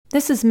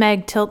This is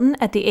Meg Tilton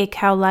at the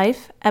 8Cow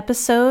Life,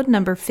 episode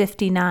number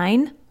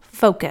 59,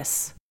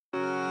 Focus.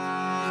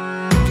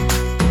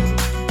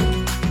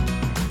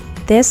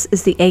 This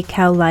is the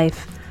 8Cow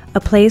Life,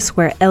 a place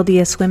where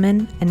LDS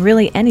women, and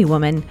really any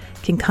woman,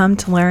 can come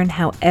to learn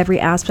how every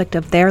aspect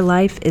of their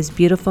life is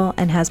beautiful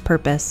and has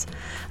purpose.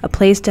 A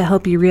place to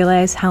help you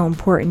realize how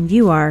important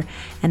you are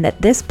and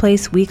that this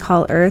place we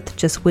call Earth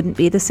just wouldn't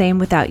be the same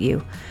without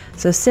you.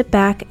 So sit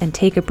back and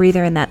take a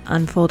breather in that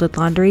unfolded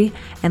laundry,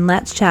 and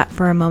let's chat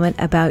for a moment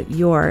about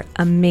your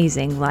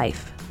amazing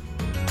life.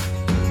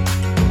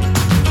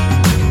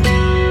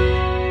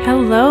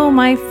 Hello,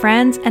 my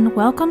friends, and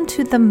welcome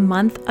to the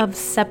month of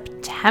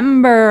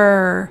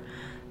September.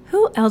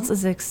 Who else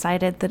is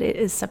excited that it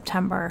is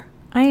September?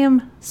 I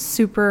am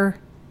super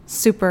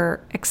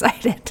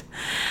excited.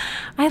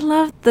 I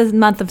love the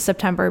month of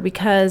September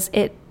because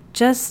it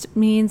just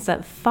means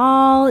that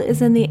fall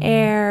is in the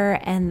air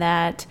and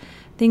that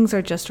things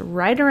are just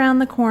right around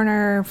the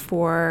corner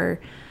for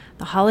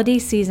the holiday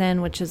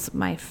season, which is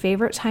my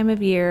favorite time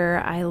of year.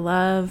 I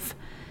love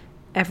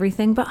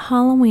everything but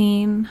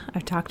Halloween.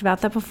 I've talked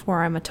about that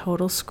before. I'm a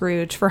total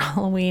Scrooge for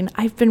Halloween.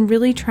 I've been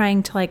really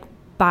trying to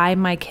buy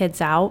my kids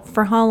out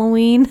for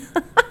Halloween.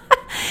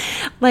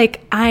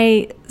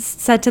 I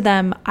said to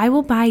them, I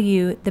will buy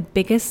you the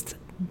biggest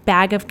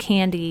bag of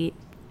candy,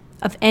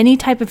 of any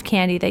type of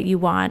candy that you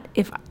want,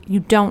 if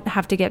you don't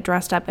have to get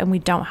dressed up and we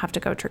don't have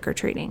to go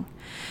trick-or-treating.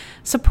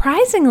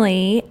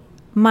 Surprisingly,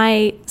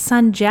 my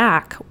son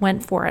Jack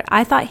went for it.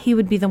 I thought he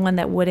would be the one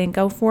that wouldn't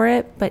go for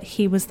it, but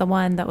he was the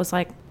one that was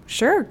like,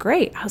 sure,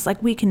 great. I was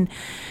like, we can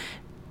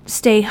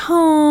stay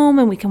home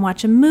and we can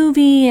watch a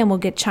movie and we'll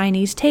get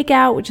Chinese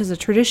takeout, which is a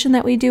tradition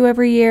that we do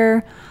every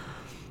year.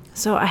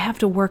 So I have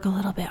to work a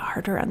little bit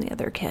harder on the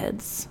other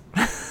kids.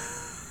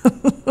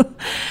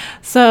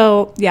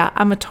 So yeah,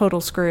 I'm a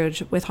total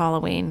Scrooge with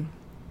Halloween.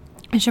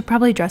 I should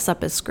probably dress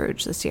up as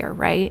Scrooge this year,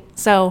 right?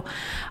 So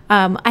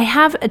I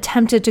have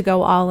attempted to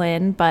go all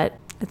in, but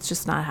it's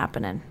just not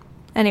happening.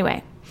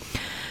 Anyway,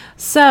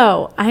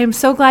 so I am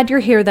so glad you're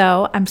here,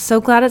 though. I'm so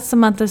glad it's the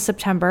month of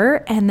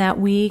September and that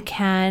we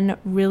can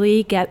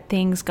really get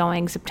things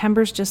going.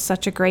 September's just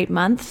such a great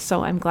month,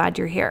 so I'm glad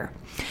you're here.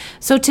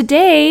 So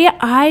today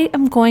I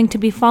am going to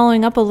be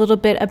following up a little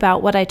bit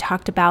about what I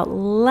talked about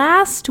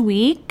last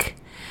week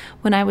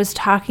when I was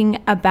talking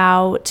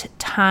about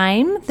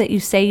time, that you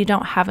say you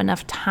don't have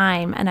enough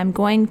time. And I'm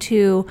going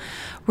to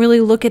really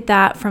look at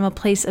that from a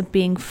place of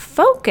being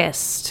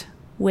focused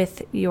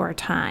with your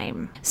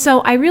time.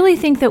 So I really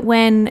think that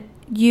when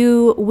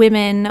you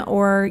women,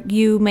 or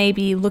you may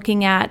be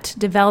looking at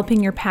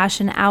developing your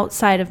passion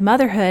outside of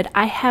motherhood,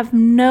 I have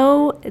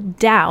no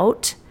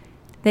doubt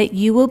that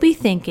you will be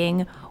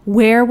thinking,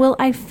 where will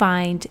I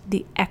find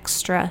the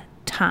extra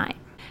time?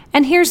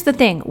 And here's the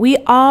thing, we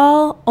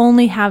all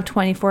only have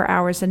 24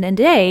 hours in a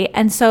day.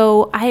 And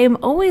so I am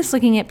always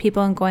looking at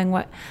people and going,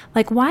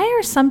 why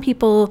are some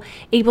people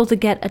able to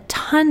get a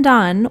ton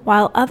done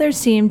while others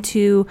seem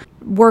to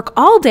work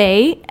all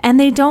day and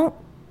they don't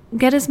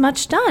get as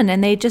much done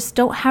and they just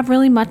don't have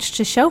really much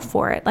to show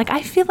for it?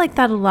 I feel like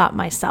that a lot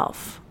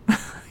myself.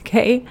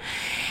 Okay.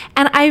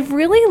 And I've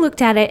really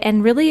looked at it,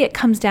 and really it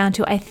comes down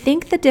to, I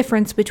think the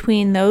difference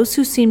between those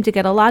who seem to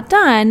get a lot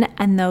done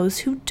and those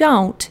who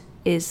don't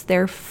is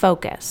their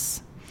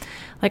focus.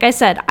 Like I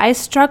said, I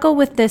struggle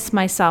with this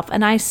myself,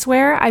 and I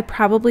swear I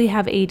probably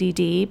have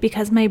ADD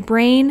because my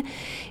brain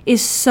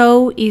is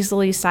so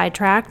easily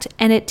sidetracked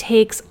and it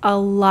takes a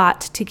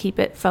lot to keep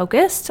it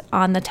focused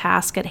on the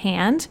task at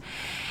hand.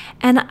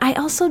 And I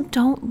also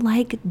don't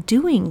like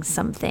doing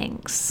some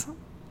things.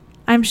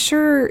 I'm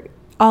sure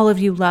all of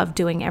you love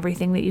doing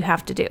everything that you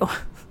have to do.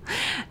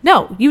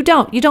 No, you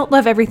don't. You don't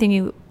love everything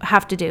you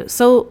have to do.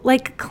 So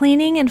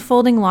cleaning and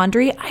folding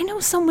laundry, I know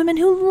some women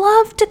who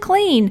love to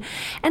clean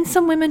and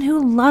some women who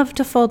love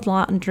to fold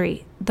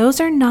laundry. Those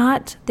are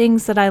not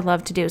things that I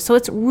love to do. So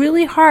it's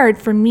really hard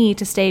for me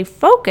to stay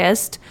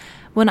focused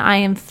when I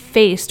am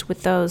faced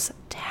with those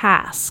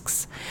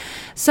tasks.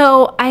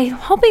 So I'm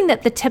hoping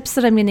that the tips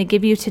that I'm going to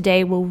give you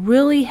today will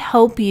really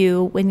help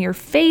you when you're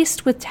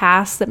faced with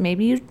tasks that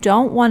maybe you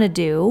don't want to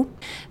do.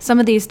 Some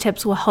of these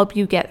tips will help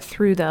you get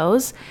through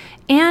those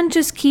and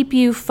just keep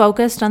you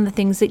focused on the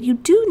things that you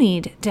do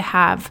need to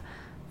have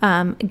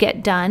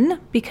get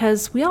done,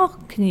 because we all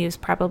can use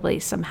probably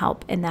some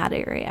help in that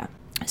area.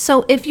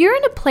 So if you're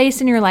in a place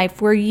in your life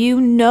where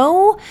you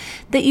know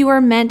that you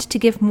are meant to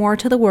give more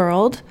to the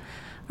world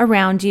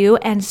around you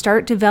and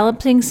start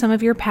developing some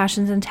of your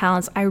passions and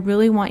talents, I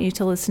really want you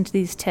to listen to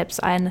these tips.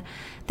 And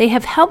they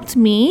have helped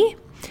me,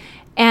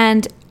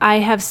 and I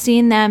have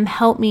seen them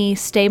help me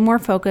stay more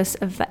focused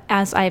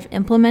as I've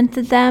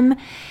implemented them.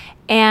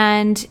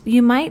 And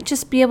you might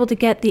just be able to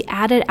get the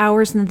added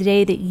hours in the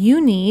day that you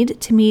need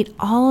to meet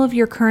all of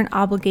your current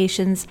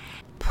obligations,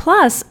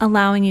 plus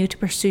allowing you to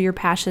pursue your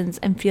passions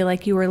and feel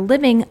like you are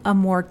living a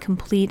more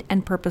complete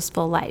and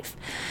purposeful life.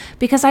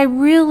 Because I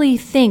really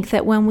think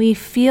that when we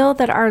feel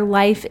that our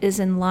life is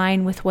in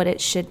line with what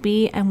it should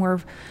be, and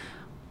we're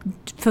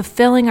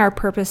fulfilling our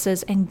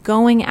purposes and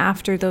going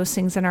after those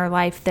things in our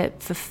life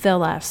that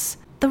fulfill us,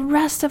 the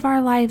rest of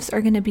our lives are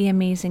going to be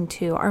amazing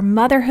too. Our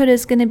motherhood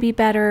is going to be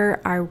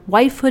better. Our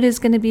wifehood is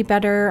going to be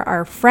better.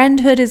 Our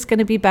friendhood is going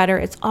to be better.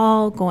 It's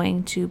all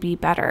going to be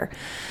better.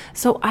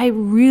 So I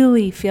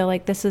really feel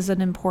like this is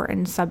an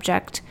important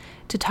subject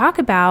to talk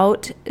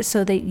about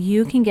so that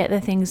you can get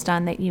the things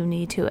done that you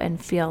need to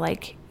and feel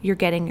like you're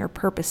getting your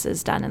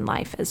purposes done in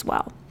life as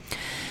well.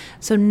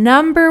 So the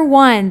number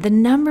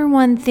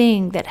one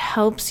thing that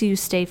helps you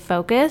stay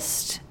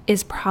focused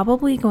is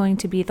probably going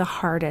to be the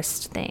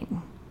hardest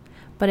thing,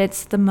 but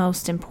it's the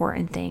most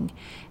important thing,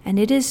 and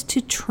it is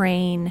to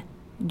train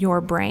your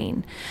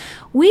brain.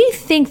 We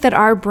think that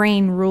our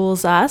brain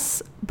rules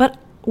us, but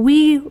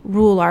we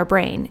rule our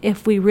brain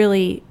if we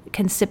really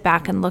can sit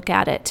back and look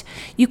at it.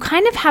 You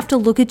kind of have to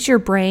look at your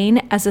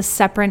brain as a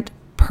separate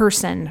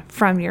person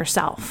from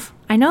yourself.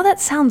 I know that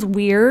sounds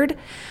weird,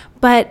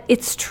 but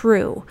it's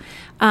true.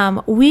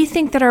 We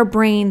think that our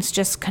brains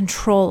just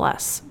control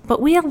us,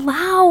 but we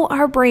allow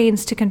our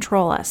brains to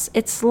control us.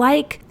 It's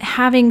like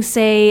having,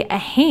 say, a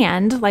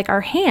hand, like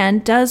our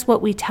hand does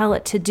what we tell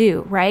it to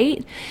do,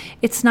 right?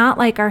 It's not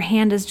like our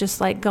hand is just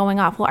like going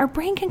off. Well, our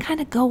brain can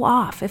kind of go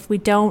off if we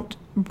don't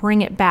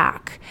bring it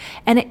back.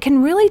 And it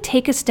can really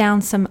take us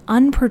down some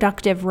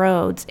unproductive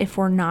roads if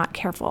we're not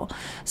careful.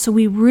 So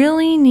we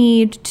really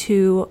need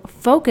to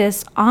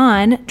focus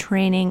on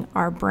training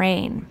our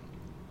brain.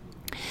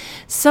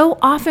 So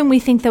often we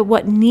think that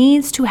what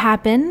needs to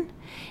happen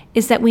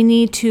is that we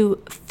need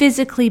to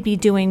physically be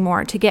doing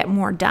more to get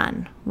more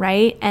done,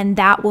 right? And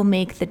that will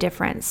make the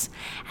difference.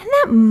 And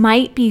that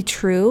might be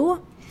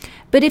true,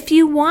 but if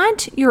you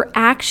want your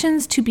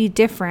actions to be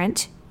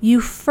different, you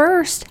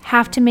first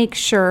have to make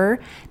sure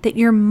that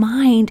your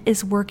mind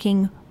is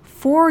working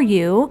for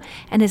you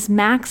and is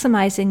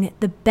maximizing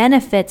the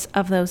benefits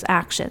of those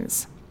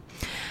actions.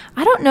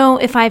 I don't know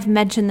if I've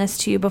mentioned this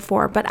to you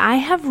before, but I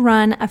have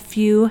run a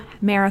few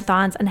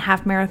marathons and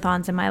half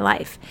marathons in my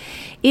life.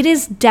 It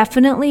is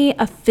definitely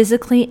a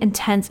physically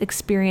intense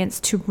experience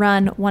to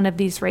run one of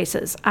these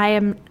races. I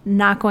am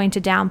not going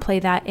to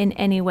downplay that in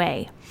any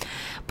way.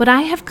 But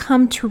I have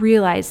come to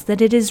realize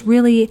that it is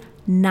really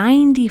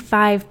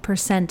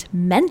 95%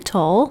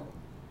 mental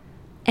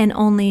and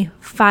only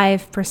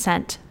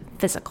 5%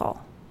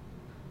 physical.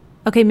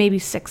 Okay, maybe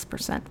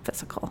 6%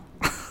 physical.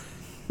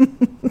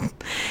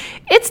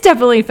 It's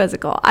definitely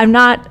physical. I'm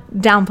not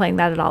downplaying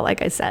that at all,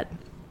 like I said.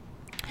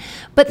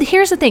 But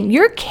here's the thing.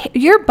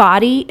 Your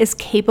body is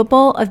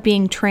capable of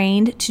being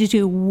trained to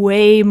do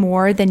way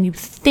more than you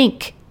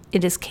think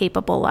it is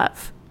capable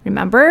of.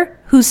 Remember?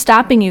 Who's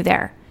stopping you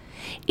there?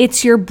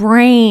 It's your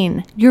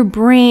brain. Your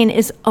brain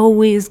is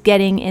always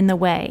getting in the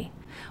way.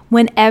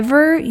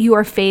 Whenever you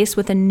are faced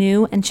with a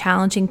new and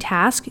challenging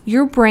task,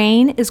 your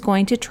brain is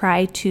going to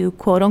try to,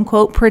 quote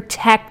unquote,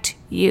 protect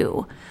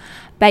you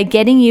by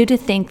getting you to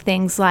think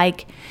things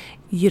like,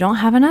 you don't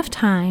have enough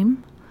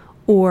time,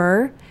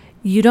 or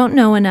you don't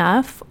know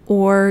enough,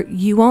 or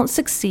you won't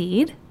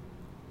succeed,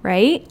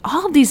 right?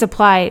 All of these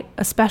apply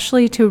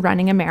especially to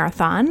running a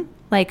marathon.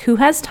 Like, who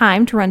has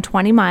time to run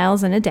 20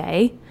 miles in a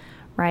day,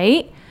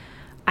 right?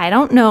 I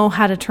don't know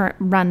how to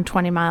run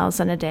 20 miles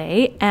in a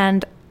day,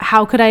 and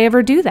how could I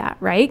ever do that,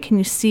 right? Can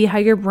you see how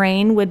your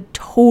brain would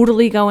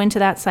totally go into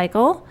that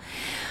cycle?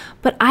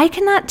 But I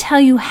cannot tell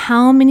you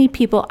how many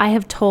people I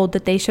have told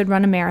that they should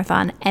run a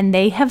marathon, and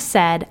they have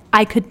said,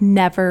 I could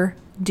never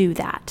do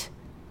that.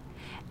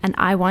 And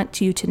I want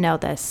you to know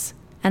this.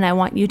 And I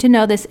want you to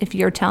know this if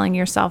you're telling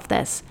yourself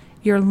this.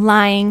 You're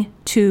lying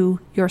to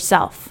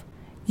yourself.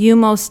 You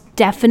most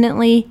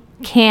definitely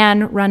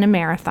can run a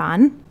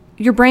marathon.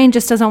 Your brain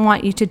just doesn't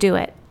want you to do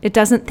it. It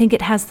doesn't think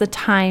it has the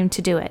time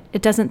to do it.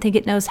 It doesn't think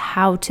it knows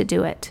how to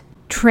do it.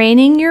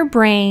 Training your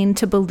brain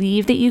to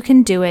believe that you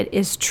can do it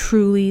is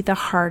truly the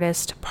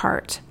hardest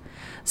part.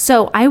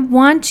 So I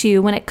want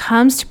you, when it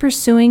comes to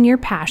pursuing your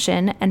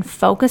passion and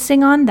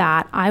focusing on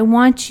that, I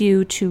want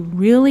you to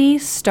really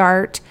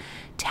start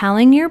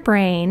telling your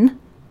brain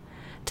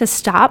to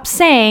stop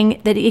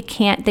saying that you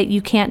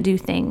can't do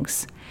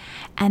things.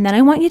 And then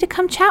I want you to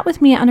come chat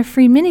with me on a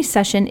free mini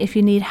session if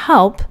you need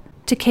help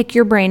to kick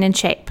your brain in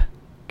shape.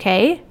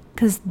 Okay?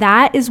 Because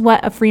that is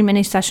what a free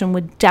mini session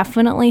would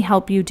definitely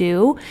help you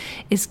do,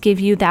 is give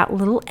you that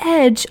little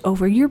edge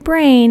over your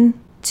brain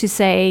to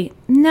say,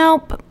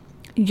 nope,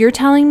 you're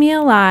telling me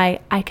a lie.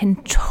 I can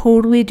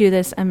totally do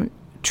this, and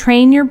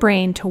train your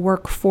brain to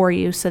work for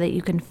you so that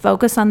you can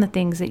focus on the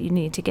things that you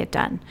need to get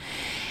done.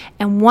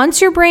 And once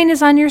your brain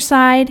is on your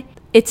side,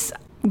 it's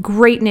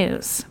great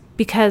news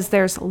because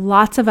there's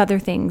lots of other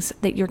things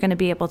that you're going to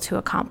be able to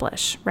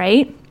accomplish,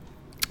 right?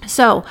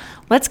 So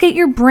let's get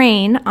your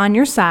brain on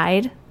your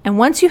side. And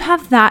once you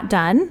have that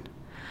done,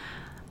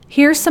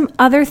 here's some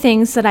other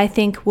things that I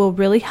think will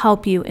really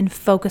help you in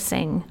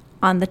focusing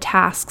on the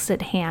tasks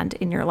at hand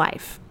in your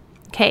life.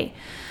 Okay,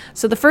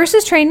 so the first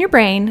is train your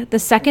brain. The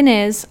second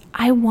is,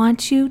 I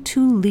want you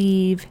to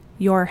leave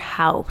your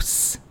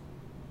house.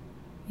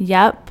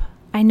 Yep,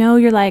 I know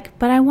you're like,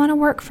 but I want to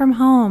work from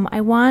home.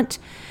 I want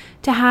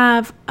to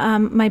have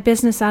my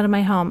business out of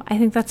my home. I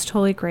think that's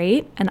totally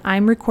great. And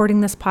I'm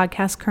recording this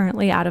podcast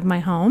currently out of my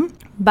home.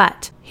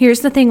 But here's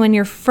the thing, when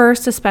you're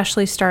first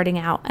especially starting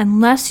out,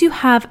 unless you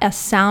have a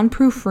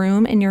soundproof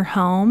room in your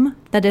home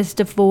that is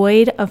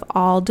devoid of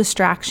all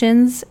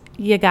distractions,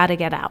 you got to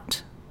get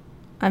out.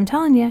 I'm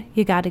telling you,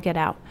 you got to get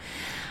out.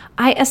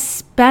 I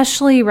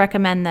especially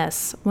recommend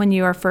this when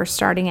you are first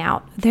starting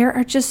out. There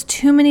are just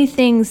too many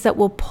things that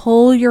will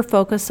pull your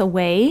focus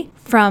away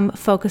from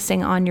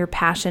focusing on your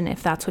passion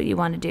if that's what you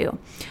want to do.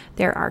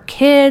 There are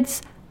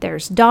kids,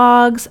 there's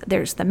dogs,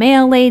 there's the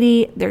mail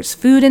lady, there's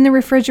food in the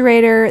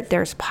refrigerator,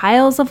 there's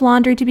piles of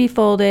laundry to be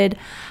folded,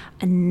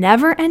 a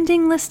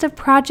never-ending list of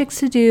projects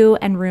to do,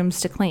 and rooms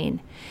to clean.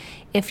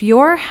 If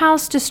your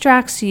house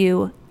distracts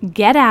you,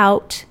 get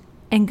out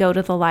and go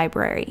to the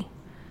library.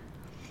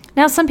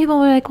 Now, some people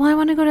are like, well, I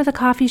want to go to the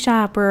coffee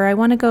shop, or I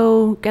want to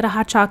go get a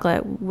hot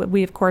chocolate.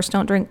 We, of course,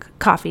 don't drink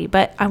coffee,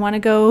 but I want to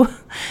go,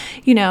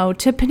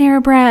 to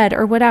Panera Bread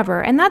or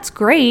whatever. And that's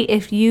great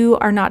if you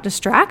are not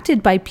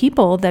distracted by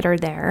people that are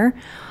there.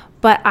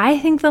 But I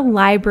think the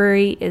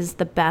library is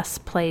the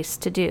best place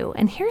to do.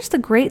 And here's the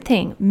great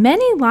thing.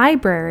 Many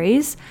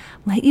libraries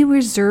let you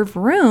reserve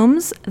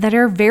rooms that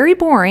are very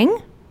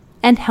boring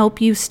and help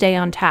you stay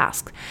on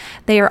task.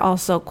 They are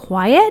also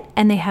quiet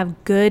and they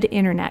have good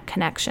internet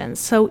connections.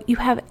 So you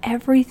have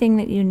everything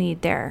that you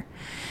need there.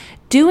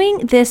 Doing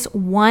this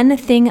one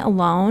thing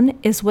alone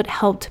is what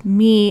helped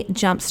me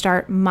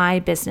jumpstart my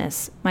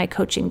business, my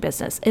coaching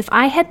business. If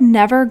I had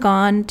never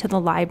gone to the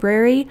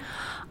library,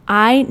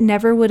 I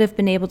never would have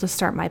been able to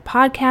start my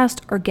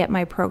podcast or get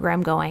my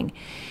program going.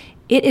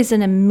 It is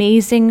an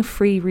amazing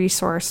free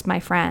resource,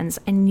 my friends,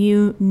 and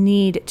you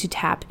need to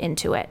tap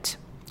into it.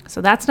 So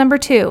that's number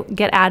 2,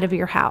 get out of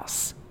your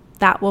house.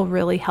 That will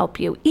really help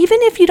you. Even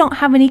if you don't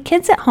have any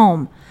kids at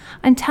home,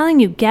 I'm telling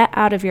you, get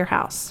out of your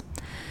house.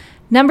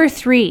 Number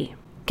 3,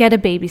 get a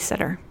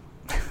babysitter.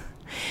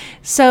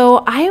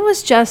 So I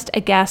was just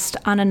a guest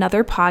on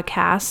another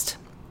podcast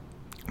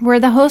where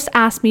the host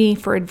asked me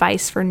for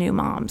advice for new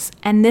moms.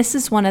 And this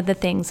is one of the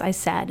things I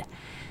said: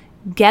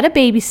 get a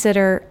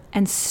babysitter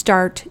and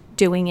start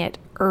doing it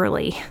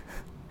early.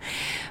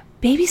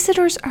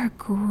 Babysitters are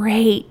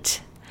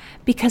great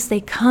because they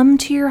come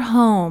to your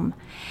home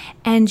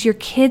and your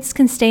kids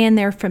can stay in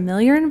their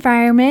familiar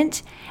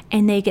environment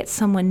and they get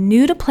someone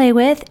new to play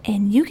with,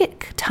 and you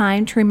get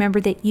time to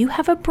remember that you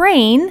have a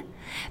brain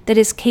that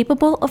is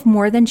capable of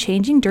more than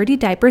changing dirty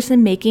diapers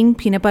and making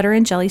peanut butter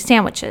and jelly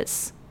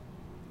sandwiches.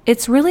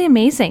 It's really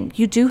amazing.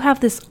 You do have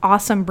this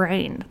awesome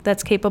brain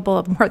that's capable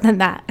of more than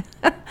that.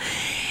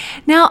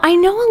 Now, I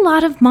know a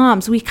lot of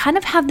moms, we kind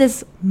of have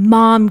this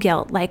mom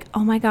guilt, like, oh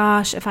my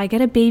gosh, if I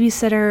get a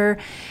babysitter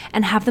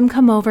and have them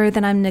come over,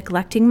 then I'm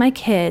neglecting my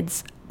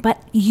kids.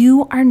 But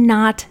you are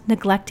not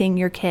neglecting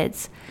your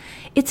kids.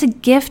 It's a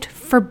gift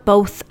for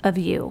both of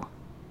you.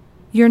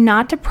 You're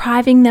not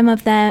depriving them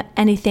of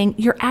anything.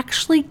 You're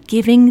actually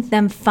giving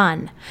them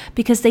fun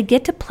because they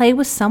get to play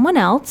with someone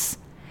else,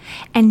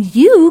 and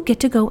you get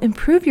to go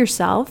improve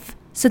yourself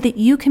so that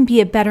you can be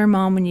a better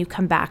mom when you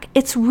come back.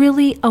 It's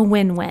really a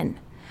win-win.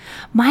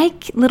 My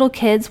little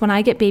kids, when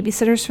I get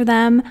babysitters for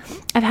them,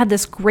 I've had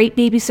this great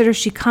babysitter.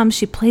 She comes,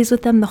 she plays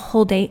with them the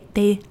whole day.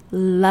 They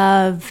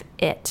love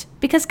it.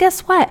 Because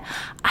guess what?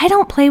 I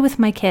don't play with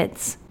my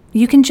kids.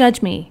 You can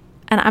judge me,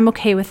 and I'm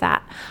okay with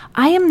that.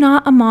 I am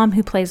not a mom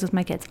who plays with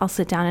my kids. I'll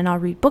sit down and I'll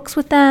read books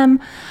with them.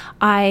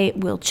 I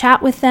will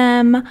chat with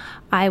them.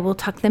 I will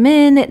tuck them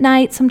in at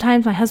night.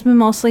 Sometimes my husband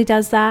mostly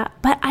does that,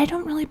 but I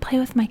don't really play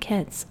with my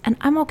kids, and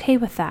I'm okay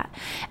with that.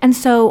 And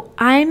so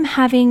I'm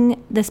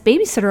having this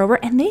babysitter over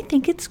and they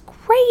think it's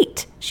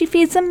great. She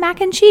feeds them mac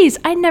and cheese.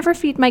 I never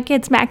feed my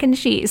kids mac and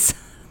cheese.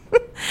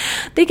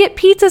 They get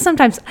pizza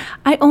sometimes.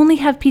 I only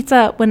have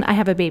pizza when I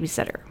have a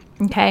babysitter,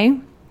 okay?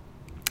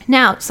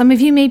 Now, some of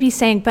you may be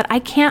saying, but I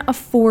can't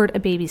afford a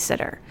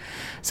babysitter.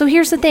 So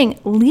here's the thing.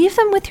 Leave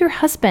them with your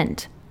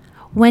husband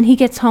when he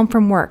gets home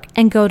from work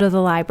and go to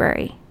the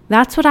library.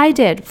 That's what I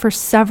did for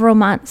several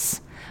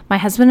months. My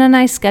husband and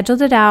I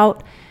scheduled it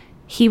out.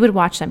 He would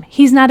watch them.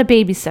 He's not a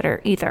babysitter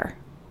either.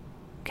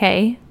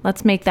 Okay?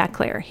 Let's make that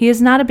clear. He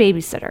is not a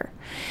babysitter.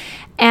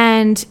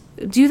 And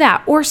do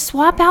that, or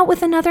swap out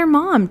with another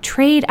mom.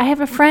 Trade. I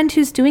have a friend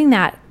who's doing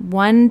that.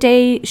 One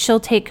day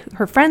she'll take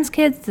her friend's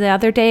kids. The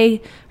other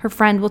day her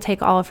friend will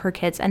take all of her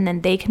kids, and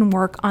then they can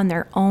work on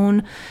their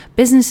own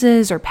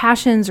businesses or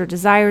passions or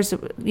desires,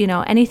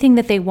 anything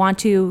that they want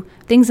to,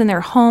 things in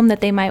their home that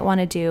they might want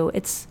to do.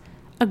 It's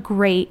a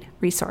great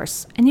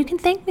resource. And you can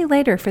thank me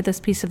later for this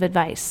piece of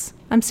advice.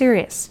 I'm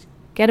serious.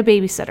 Get a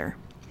babysitter.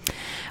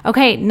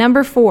 Okay,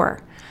 number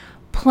 4.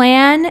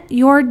 Plan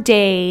your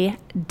day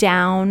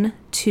down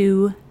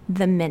to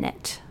the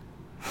minute.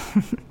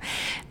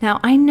 Now,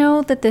 I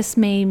know that this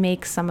may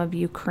make some of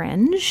you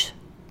cringe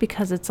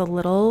because it's a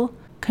little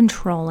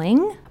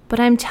controlling, but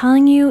I'm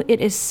telling you,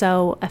 it is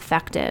so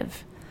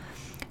effective.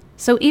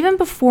 So even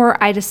before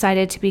I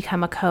decided to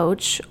become a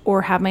coach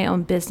or have my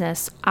own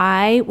business,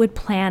 I would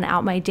plan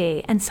out my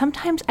day. And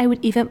sometimes I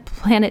would even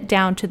plan it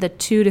down to the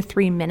 2 to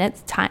 3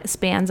 minute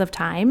spans of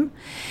time.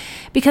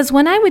 Because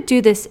when I would do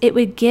this, it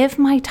would give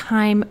my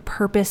time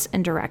purpose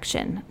and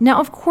direction. Now,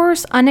 of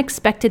course,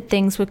 unexpected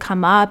things would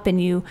come up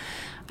and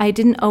I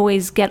didn't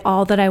always get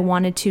all that I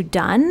wanted to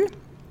done,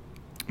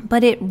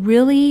 but it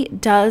really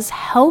does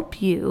help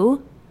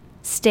you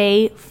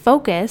stay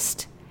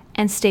focused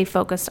and stay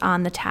focused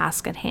on the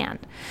task at hand.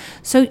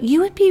 So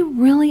you would be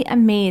really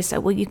amazed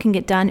at what you can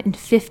get done in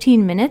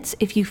 15 minutes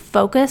if you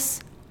focus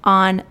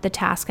on the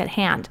task at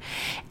hand.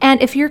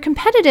 And if you're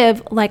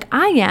competitive like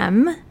I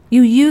am,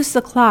 you use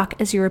the clock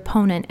as your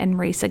opponent and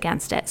race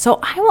against it. So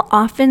I will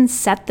often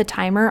set the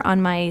timer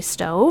on my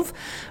stove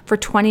for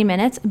 20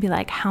 minutes and be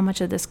like, how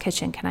much of this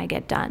kitchen can I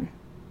get done,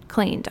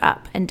 cleaned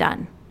up and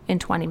done in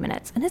 20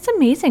 minutes? And it's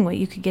amazing what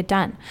you could get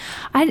done.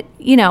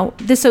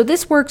 So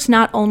this works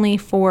not only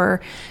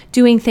for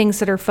doing things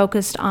that are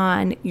focused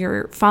on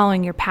your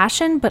following your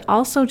passion, but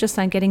also just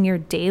on getting your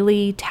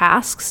daily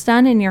tasks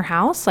done in your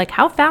house. Like,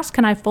 how fast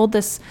can I fold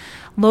this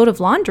load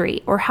of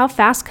laundry? Or how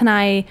fast can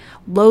I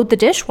load the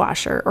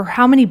dishwasher? Or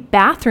how many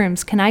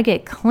bathrooms can I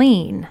get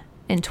clean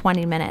in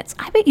 20 minutes?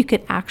 I bet you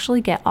could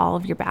actually get all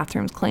of your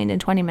bathrooms cleaned in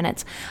 20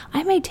 minutes.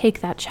 I may take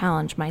that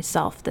challenge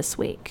myself this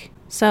week.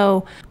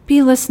 So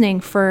be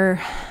listening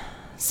for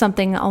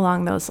something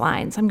along those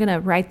lines. I'm going to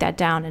write that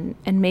down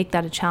and make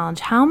that a challenge.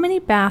 How many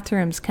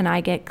bathrooms can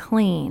I get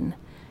clean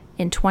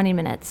in 20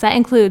 minutes? That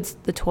includes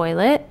the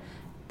toilet,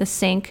 the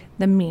sink,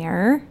 the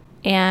mirror,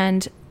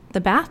 and the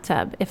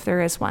bathtub, if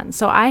there is one.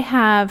 So I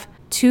have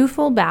 2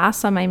 full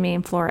baths on my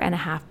main floor and a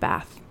half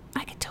bath.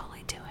 I could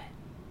totally do it.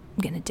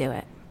 I'm going to do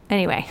it.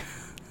 Anyway,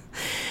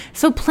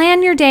 so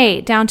plan your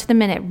day down to the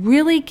minute.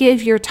 Really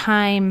give your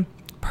time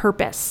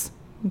purpose,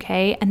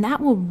 okay? And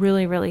that will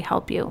really, really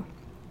help you.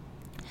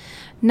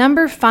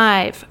 Number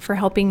 5 for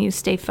helping you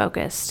stay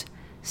focused,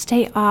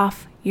 stay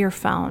off your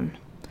phone.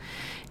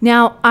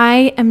 Now,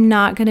 I am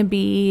not going to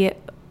be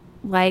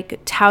like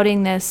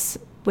touting this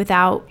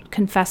without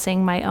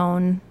confessing my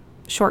own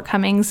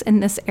shortcomings in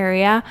this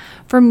area.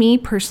 For me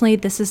personally,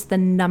 this is the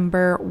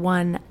number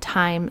 1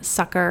 time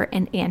sucker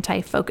and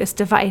anti-focus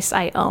device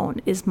I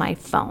own is my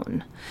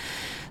phone.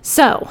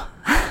 So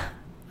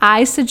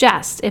I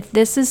suggest, if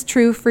this is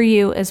true for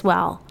you as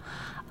well,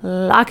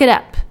 lock it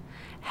up.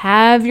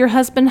 Have your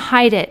husband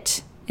hide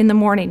it in the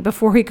morning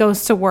before he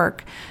goes to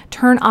work.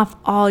 Turn off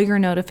all your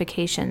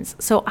notifications.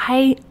 So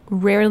I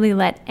rarely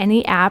let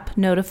any app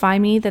notify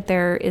me that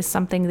there is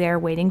something there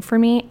waiting for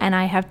me, and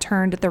I have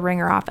turned the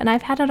ringer off, and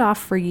I've had it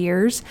off for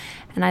years,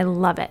 and I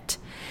love it.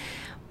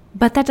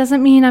 But that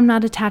doesn't mean I'm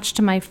not attached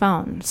to my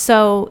phone.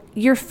 So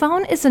your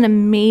phone is an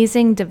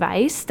amazing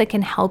device that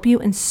can help you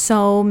in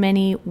so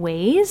many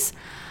ways,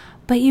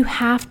 but you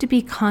have to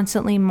be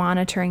constantly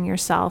monitoring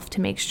yourself to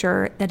make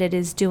sure that it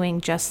is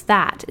doing just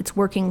that. It's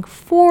working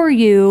for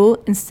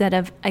you instead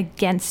of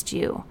against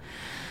you.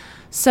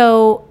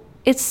 So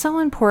it's so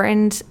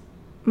important,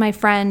 my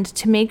friend,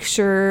 to make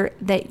sure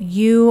that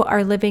you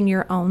are living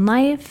your own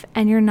life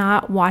and you're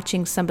not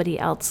watching somebody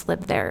else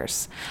live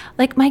theirs.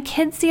 Like my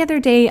kids the other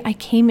day, I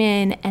came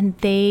in and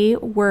they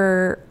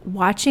were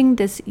watching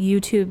this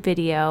YouTube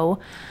video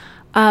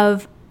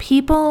of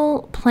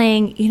people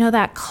playing,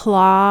 that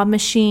claw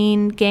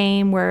machine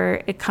game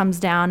where it comes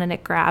down and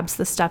it grabs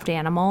the stuffed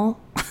animal.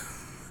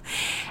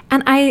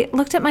 And I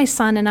looked at my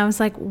son and I was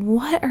like,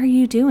 what are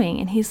you doing?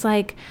 And he's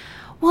like,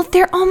 well,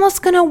 they're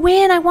almost going to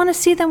win. I want to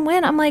see them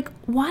win. I'm like,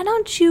 why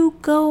don't you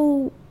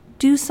go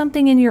do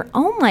something in your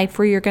own life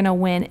where you're going to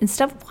win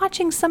instead of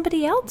watching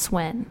somebody else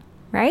win,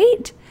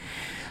 right?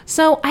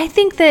 So I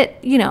think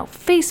that,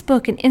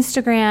 Facebook and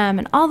Instagram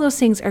and all those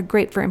things are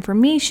great for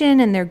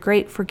information and they're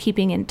great for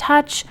keeping in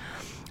touch,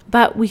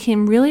 but we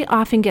can really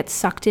often get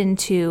sucked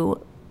into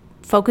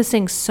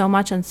focusing so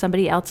much on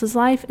somebody else's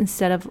life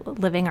instead of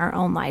living our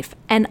own life.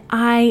 And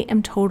I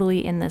am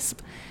totally in this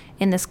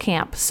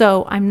camp.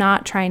 So I'm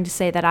not trying to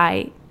say that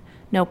I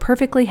know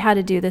perfectly how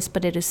to do this,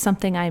 but it is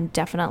something I'm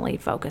definitely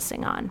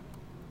focusing on.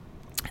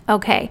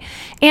 Okay.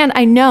 And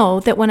I know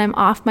that when I'm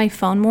off my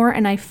phone more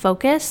and I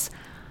focus,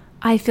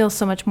 I feel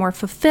so much more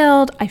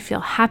fulfilled. I feel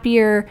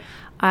happier.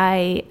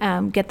 I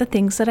get the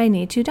things that I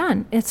need to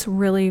done. It's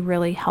really,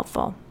 really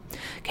helpful.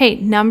 Okay,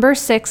 number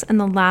 6 and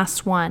the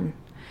last one.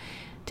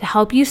 To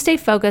help you stay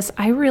focused,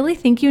 I really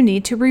think you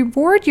need to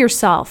reward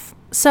yourself.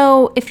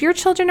 So if your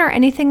children are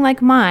anything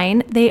like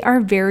mine, they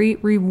are very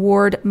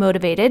reward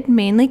motivated,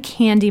 mainly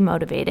candy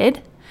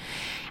motivated.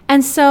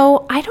 And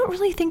so I don't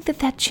really think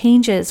that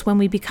changes when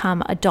we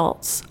become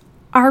adults.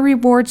 Our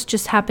rewards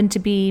just happen to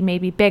be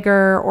maybe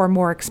bigger or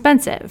more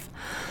expensive.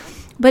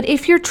 But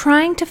if you're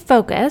trying to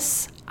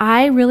focus,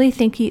 I really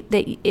think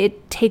that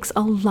it takes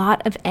a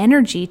lot of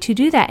energy to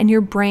do that, and your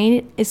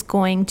brain is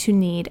going to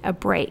need a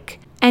break.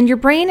 And your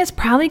brain is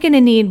probably going to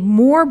need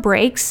more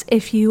breaks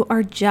if you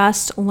are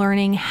just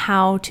learning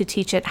how to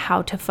teach it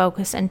how to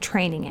focus and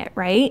training it,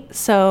 right?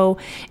 So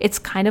it's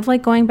kind of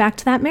like going back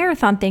to that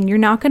marathon thing. You're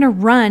not going to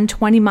run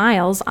 20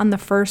 miles on the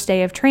first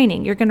day of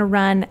training. You're going to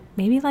run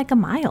maybe like a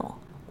mile,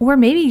 or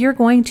maybe you're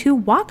going to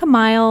walk a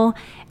mile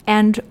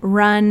and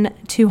run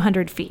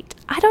 200 feet.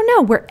 I don't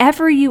know.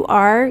 Wherever you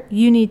are,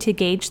 you need to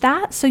gauge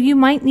that. So you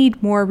might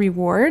need more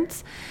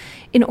rewards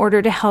in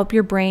order to help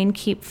your brain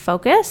keep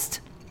focused.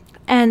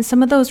 And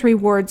some of those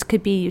rewards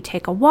could be you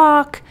take a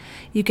walk,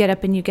 you get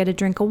up and you get a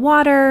drink of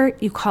water,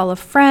 you call a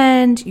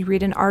friend, you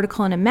read an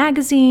article in a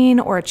magazine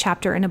or a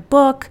chapter in a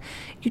book.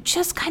 You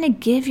just kind of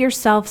give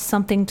yourself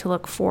something to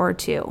look forward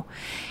to.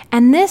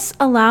 And this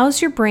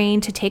allows your brain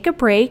to take a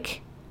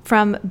break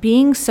from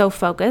being so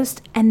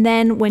focused. And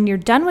then when you're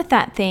done with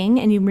that thing,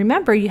 and you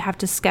remember you have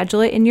to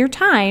schedule it in your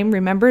time,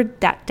 remember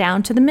that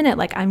down to the minute,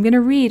 like I'm going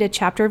to read a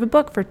chapter of a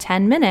book for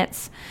 10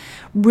 minutes.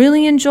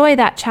 Really enjoy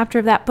that chapter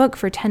of that book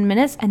for 10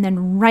 minutes and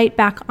then right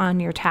back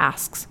on your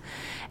tasks.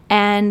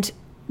 And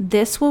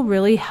this will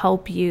really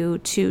help you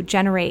to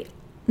generate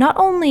not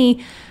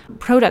only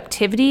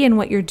productivity in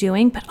what you're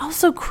doing, but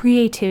also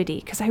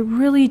creativity. Because I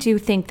really do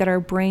think that our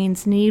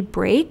brains need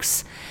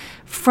breaks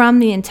from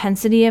the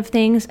intensity of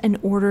things in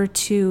order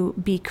to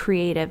be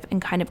creative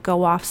and kind of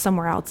go off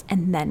somewhere else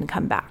and then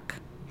come back.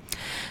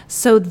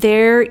 So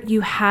there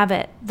you have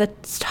it, the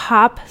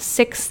top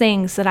 6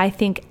 things that I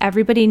think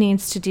everybody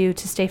needs to do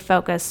to stay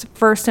focused.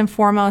 First and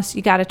foremost,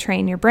 you got to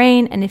train your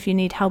brain. And if you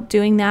need help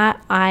doing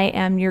that, I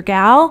am your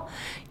gal.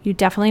 You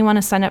definitely want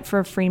to sign up for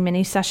a free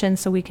mini session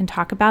so we can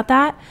talk about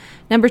that.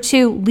 Number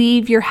 2,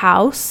 leave your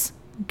house.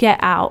 Get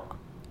out.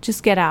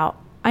 Just get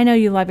out. I know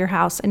you love your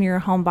house and you're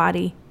a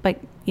homebody, but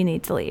you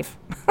need to leave.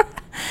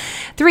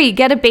 3,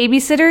 get a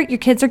babysitter. Your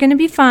kids are going to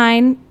be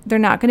fine. They're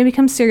not going to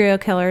become serial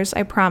killers,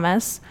 I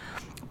promise.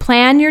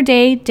 Plan your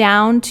day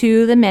down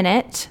to the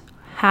minute.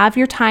 Have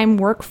your time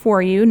work for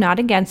you, not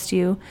against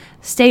you.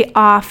 Stay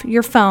off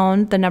your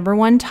phone, the number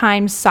 1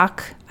 time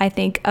suck, I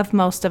think, of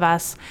most of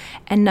us.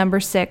 And number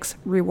 6,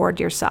 reward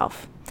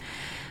yourself.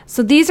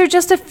 So these are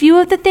just a few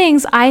of the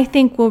things I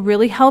think will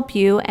really help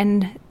you,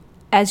 and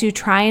as you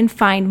try and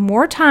find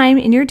more time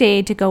in your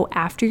day to go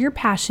after your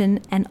passion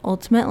and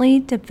ultimately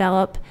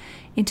develop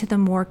into the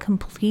more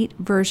complete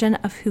version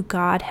of who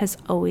God has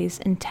always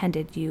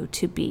intended you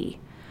to be.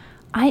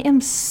 I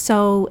am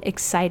so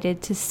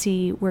excited to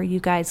see where you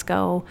guys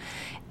go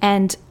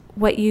and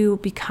what you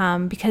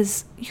become,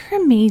 because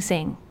you're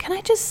amazing. Can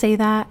I just say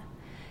that?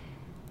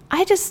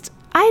 I just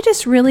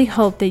really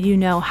hope that you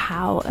know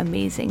how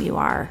amazing you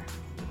are,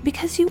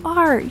 because you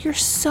are. You're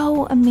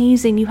so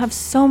amazing. You have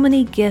so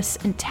many gifts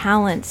and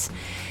talents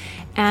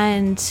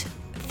and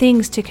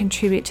things to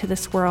contribute to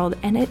this world,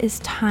 and it is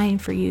time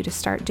for you to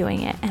start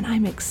doing it. And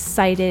I'm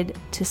excited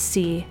to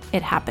see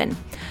it happen.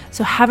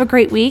 So have a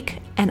great week,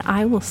 and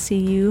I will see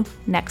you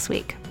next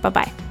week.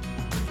 Bye-bye.